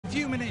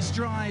few minutes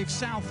drive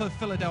south of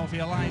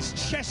Philadelphia lies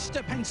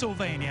Chester,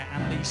 Pennsylvania,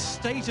 and the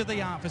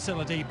state-of-the-art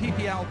facility,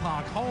 PPL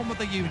Park, home of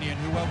the Union,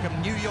 who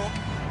welcome New York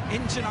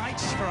in tonight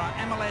for our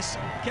MLS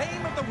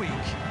Game of the Week,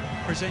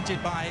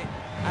 presented by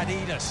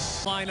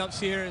Adidas. Lineups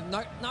here,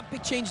 not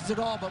big changes at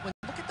all, but when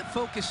you look at the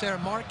focus there,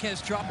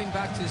 Marquez dropping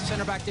back to the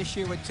center back this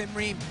year with Tim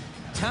Ream.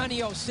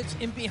 Tanio sits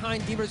in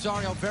behind Di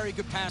Rosario, very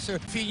good passer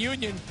for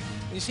Union.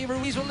 And you see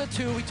Ruiz with the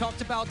two, we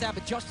talked about that,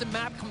 but Justin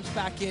Mapp comes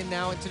back in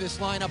now into this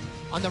lineup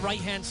on the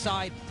right-hand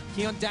side.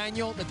 Keon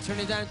Daniel, the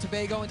Trinidad and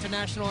Tobago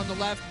international on the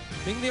left.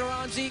 Bingley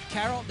Oranzi,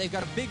 Carroll, they've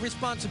got a big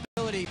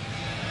responsibility.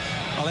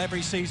 Well,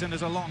 every season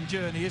is a long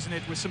journey, isn't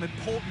it, with some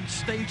important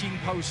staging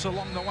posts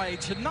along the way.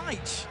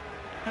 Tonight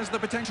has the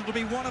potential to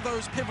be one of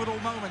those pivotal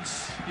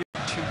moments.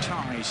 2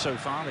 ties so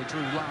far. They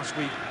drew last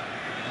week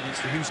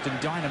against the Houston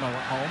Dynamo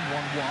at home,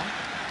 1-1.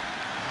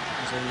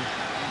 As a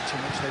match in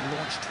which they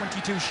launched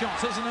 22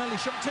 shots. There's an early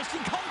shot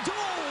testing. Condor!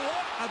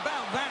 What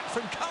about that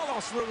from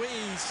Carlos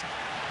Ruiz?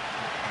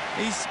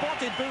 He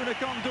spotted Bouna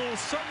Condor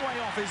some way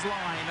off his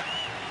line.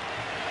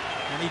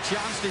 And he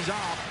chanced his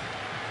arm.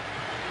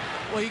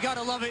 Well, you got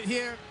to love it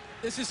here.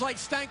 This is like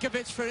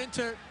Stankovic for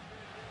Inter.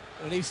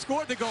 And he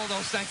scored the goal,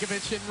 though,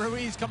 Stankovic, and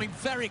Ruiz coming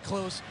very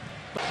close.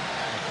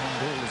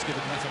 Condor was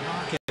giving Rafa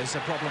Marquez a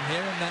problem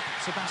here, and that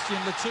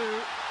Sebastian Le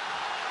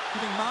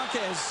giving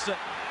Marquez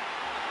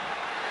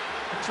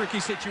a tricky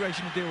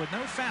situation to deal with.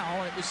 No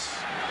foul. It was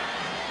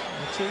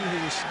Le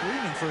who was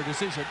screaming for a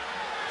decision.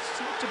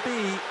 Seemed to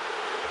be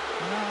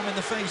an arm in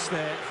the face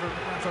there from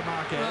Rafa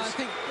Marquez. Well,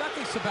 I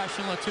think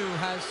Sebastian Le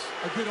has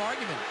a good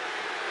argument,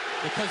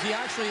 because he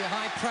actually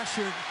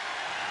high-pressured.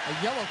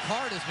 A yellow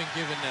card has been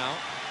given now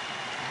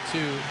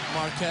to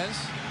Marquez,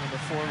 number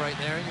 4 right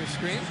there on your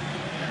screen.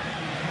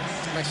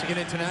 Mexican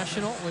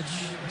international, which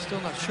I'm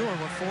still not sure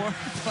what for.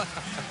 But,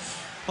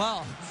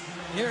 well,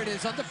 here it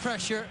is, under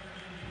pressure.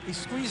 He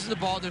squeezes the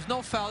ball. There's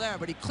no foul there,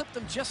 but he clipped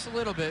him just a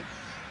little bit.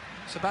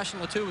 Sebastian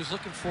Le was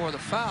looking for the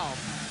foul.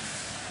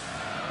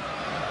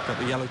 Got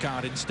the yellow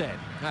card instead.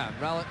 Yeah,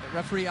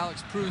 referee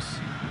Alex Prus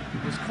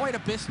was quite a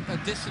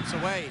distance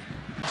away.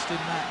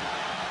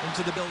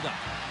 Into the build-up.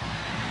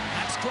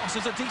 Max cross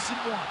is a decent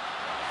one.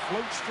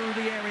 Floats through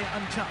the area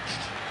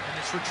untouched. And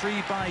it's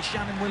retrieved by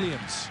Shannon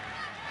Williams.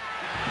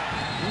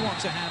 He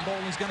wants a handball,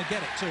 he's going to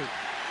get it too.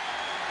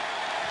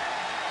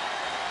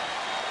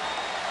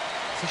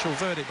 Official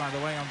verdict, by the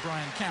way, on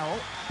Brian Carroll.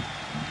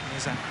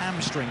 There's a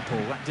hamstring pull.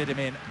 That did him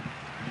in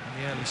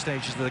the early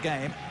stages of the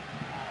game.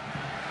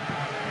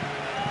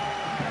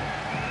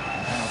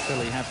 Now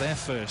Philly have their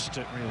first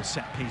real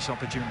set-piece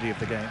opportunity of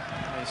the game.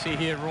 You see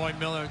here Roy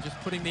Miller just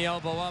putting the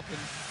elbow up,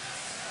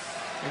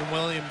 and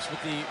Williams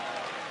with the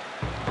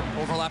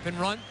overlap and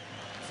run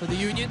for the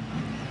Union.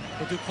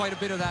 He'll do quite a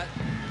bit of that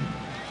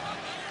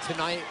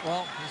tonight.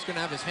 Well, he's going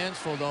to have his hands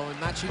full, though, and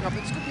matching up.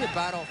 It's going to be a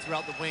battle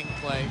throughout the wing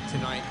play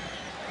tonight.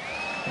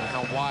 And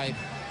how wide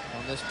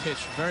on this pitch.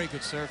 Very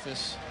good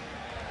surface.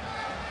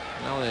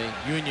 Now the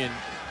Union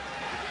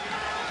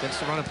gets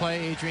to run a play.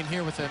 Adrian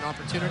here with an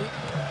opportunity.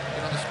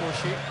 Get on the score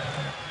sheet.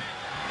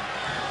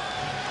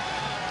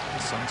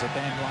 The Sons of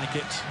Ben like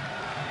it.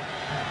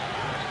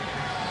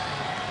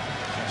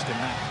 Justin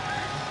Mapp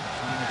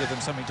trying to give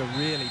them something to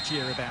really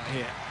cheer about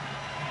here.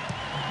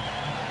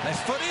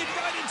 Left-footed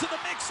right into the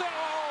mix. Oh,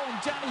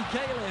 Danny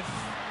Califf.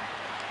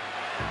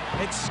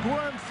 It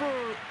squirmed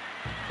through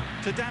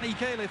to Danny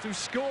Califf, who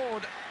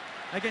scored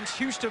against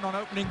Houston on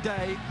opening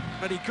day,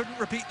 but he couldn't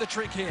repeat the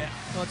trick here.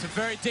 Well, it's a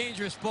very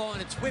dangerous ball,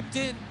 and it's whipped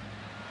in.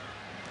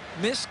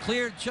 Missed,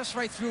 cleared just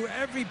right through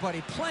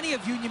everybody. Plenty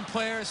of Union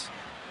players,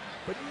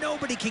 but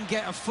nobody can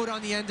get a foot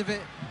on the end of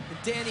it. And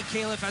Danny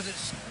Califf, as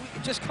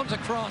it just comes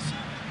across,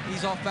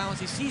 he's off balance.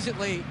 He sees it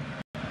late.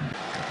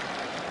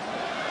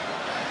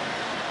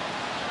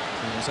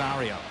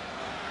 Rosario.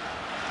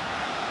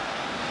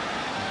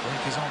 The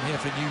break is on here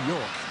for New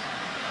York.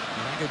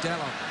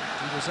 Agudelo,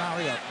 Di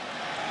Rosario.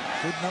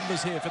 Good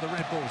numbers here for the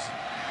Red Bulls.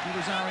 Di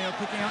Rosario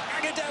picking out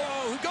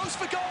Agudelo, who goes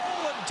for goal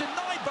and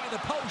denied by the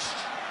post.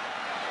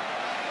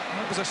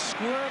 That was a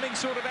squirming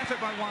sort of effort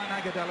by Juan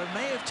Agudelo.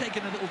 May have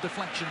taken a little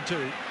deflection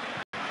too.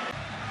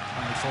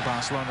 Only for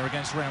Barcelona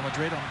against Real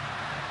Madrid on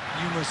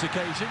numerous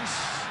occasions.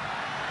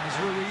 As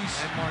Ruiz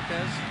and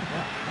Marquez.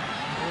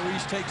 Yeah.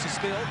 Ruiz takes a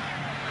spill.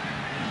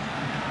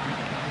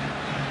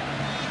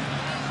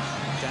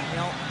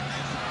 Daniel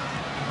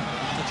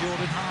to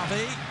Jordan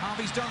Harvey.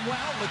 Harvey's done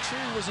well. Le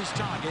was his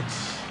target.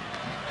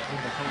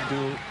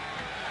 Condor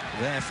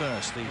there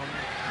first. I'm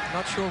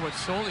not sure what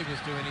Soli was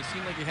doing. He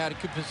seemed like he had a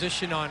good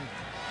position on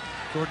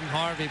Jordan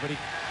Harvey, but he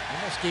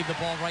almost gave the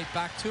ball right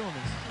back to him.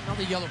 And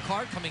another yellow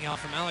card coming out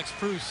from Alex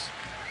Prus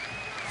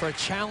for a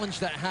challenge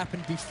that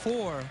happened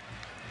before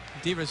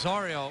Di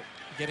Rosario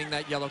getting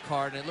that yellow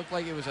card. And it looked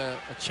like it was a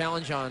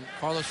challenge on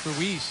Carlos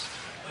Ruiz.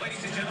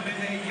 Ladies and gentlemen,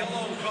 a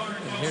yellow card.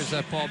 And here's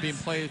that ball being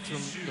played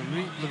from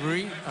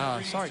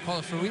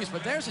Carlos Ruiz,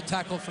 but there's a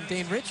tackle from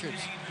Dane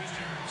Richards.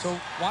 So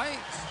why?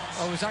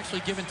 Oh, it was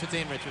actually given to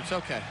Dane Richards.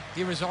 Okay.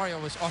 Di Rosario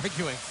was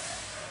arguing.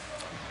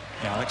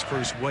 Yeah, Alex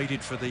Bruce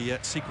waited for the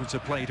sequence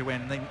of play to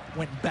end, then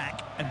went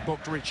back and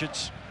booked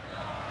Richards,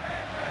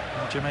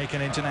 the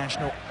Jamaican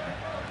international,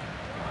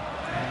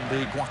 and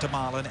the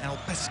Guatemalan El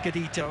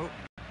Pescadito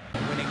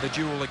winning the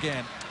duel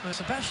again.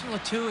 Sebastian Le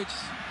Toux,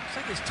 it's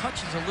like his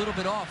touch is a little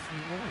bit off.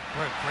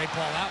 What a great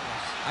ball that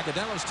was.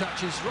 Agudalo's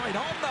touch is right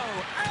on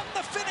though, and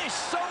the finish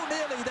so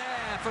nearly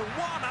there for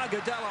Juan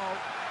Agudelo.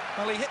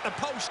 Well, he hit the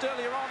post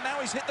earlier on, now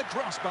he's hit the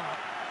crossbar.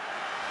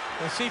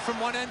 We'll see from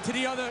one end to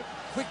the other.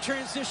 Quick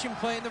transition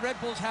play, and the Red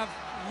Bulls have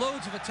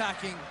loads of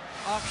attacking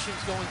options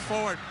going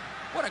forward.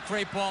 What a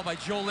great ball by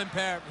Joe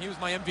Limper. He was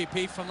my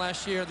MVP from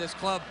last year at this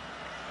club.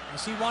 You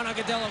see Juan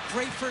Agudelo,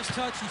 great first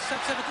touch. He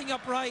sets everything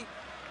up right,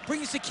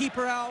 brings the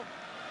keeper out.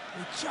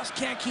 He just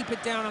can't keep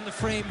it down on the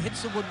frame,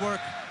 hits the woodwork.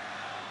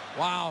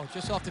 Wow,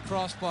 just off the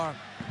crossbar.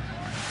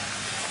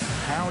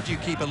 How do you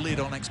keep a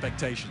lid on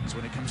expectations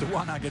when it comes to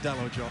Juan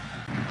Agudelo, John?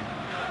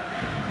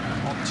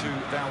 On to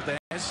Valdez.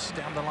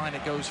 Down the line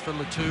it goes for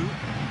Le Toux.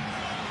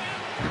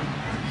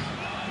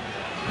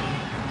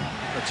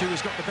 Le Toux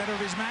has got the better of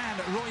his man,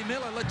 Roy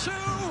Miller. Le Toux!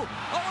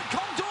 Oh, and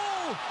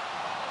Condal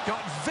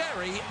got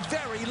very,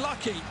 very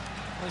lucky.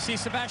 You see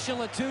Sebastian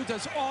Le Toux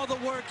does all the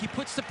work. He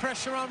puts the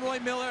pressure on Roy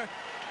Miller,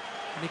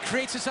 and he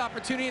creates this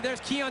opportunity. There's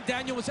Keon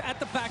Daniel was at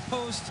the back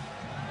post,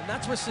 and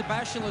that's where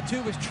Sebastian Le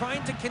Toux was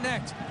trying to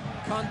connect.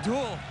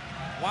 Condal,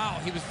 wow,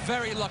 he was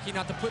very lucky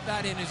not to put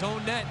that in his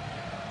own net.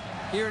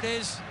 Here it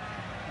is.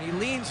 He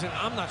leans, and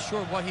I'm not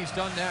sure what he's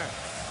done there.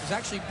 He's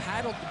actually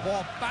paddled the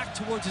ball back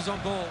towards his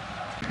own goal.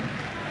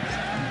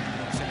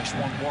 Finished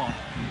 1-1.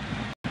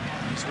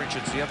 It's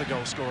Richards, the other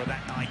goal scorer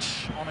that night.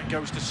 On it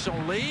goes to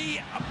Solly.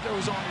 Up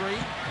goes Henry.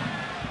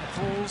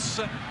 Falls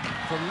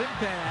for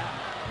Limper.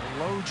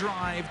 Low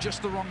drive,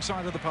 just the wrong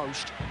side of the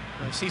post.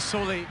 I see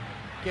Solly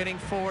getting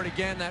forward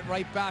again, that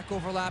right back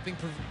overlapping,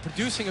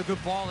 producing a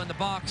good ball in the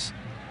box.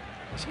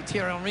 I see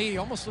Thierry Henry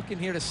almost looking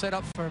here to set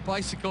up for a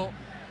bicycle.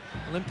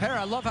 Limper,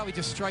 I love how he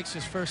just strikes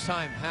his first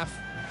time. Half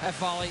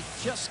volley,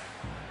 just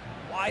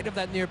wide of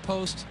that near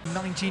post.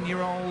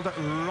 19-year-old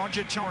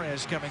Roger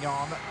Torres coming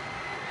on,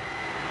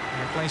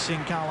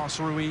 replacing Carlos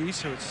Ruiz,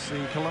 so it's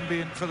the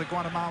Colombian for the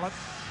Guatemalan.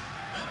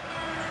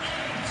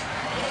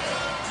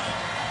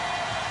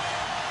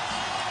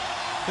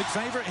 Big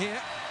favourite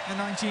here, a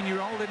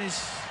 19-year-old in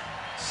his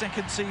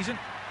second season.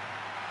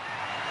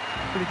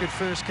 Pretty good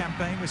first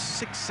campaign with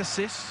 6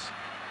 assists.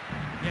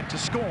 Yet to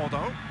score,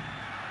 though,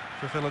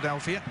 for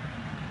Philadelphia.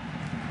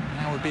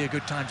 Now would be a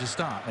good time to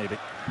start, maybe.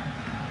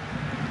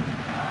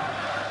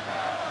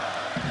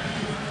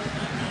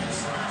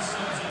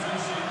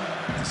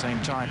 At the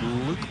same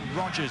time, Luke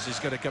Rogers is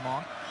going to come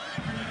on,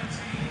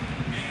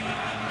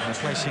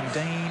 replacing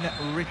Dane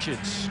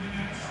Richards.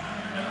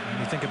 When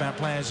you think about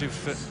players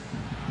who've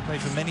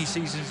played for many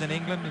seasons in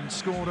England and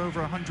scored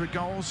over 100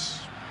 goals,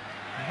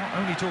 we're not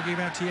only talking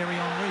about Thierry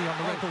Henry on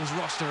the Red Bulls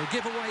roster. A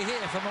giveaway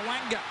here for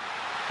Mwanga.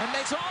 And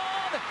it's on!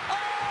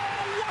 Oh,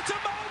 what a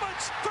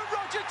moment for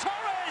Roger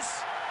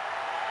Torres!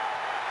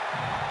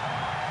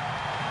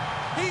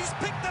 He's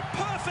picked the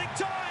perfect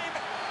time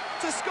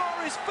to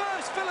score his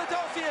first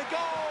Philadelphia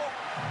goal.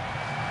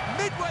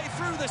 Midway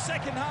through the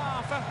second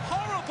half, a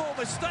horrible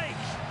mistake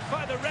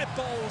by the Red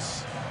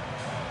Bulls.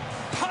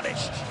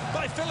 Punished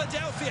by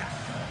Philadelphia.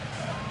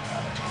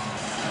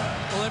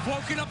 Well, they've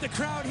woken up the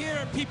crowd here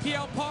at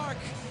PPL Park.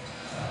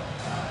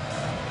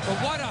 But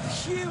what a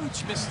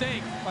huge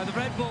mistake by the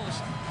Red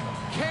Bulls.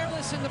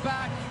 Careless in the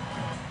back.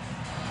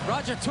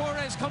 Roger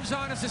Torres comes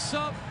on as a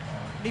sub.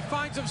 And he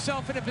finds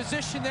himself in a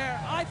position there,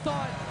 I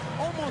thought,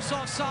 almost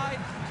offside.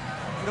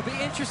 It'll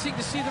be interesting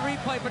to see the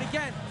replay. But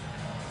again,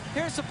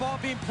 here's the ball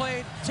being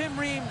played. Tim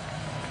Ream,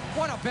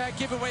 what a bad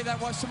giveaway that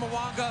was to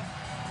Mwanga.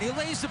 He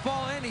lays the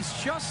ball in. He's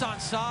just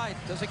onside.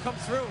 Does it come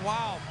through?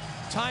 Wow.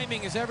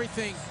 Timing is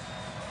everything.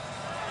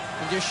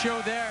 And just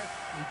show there,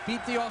 he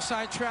beat the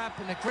offside trap,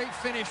 and a great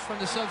finish from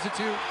the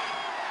substitute.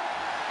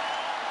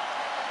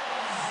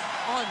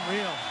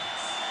 Unreal.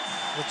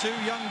 The two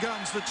young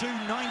guns, the two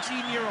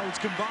 19-year-olds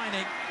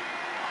combining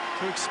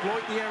to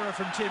exploit the error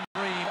from Tim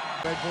Ream.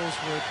 Red Bulls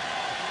would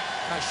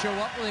show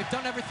up. Well, they've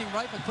done everything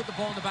right, but put the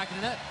ball in the back of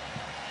the net.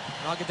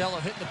 And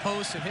Agudelo hitting the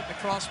post and hitting the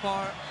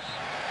crossbar.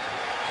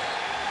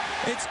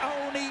 It's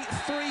only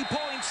 3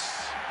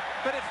 points,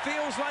 but it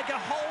feels like a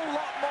whole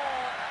lot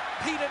more.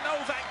 Peter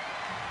Novak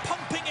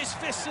pumping his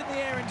fists in the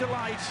air in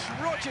delight.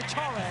 Roger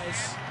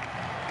Torres,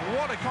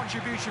 what a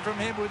contribution from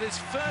him with his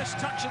first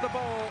touch of the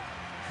ball.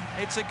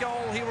 It's a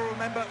goal he will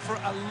remember for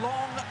a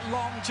long,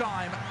 long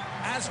time,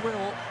 as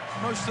will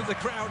most of the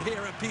crowd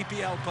here at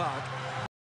PPL Park.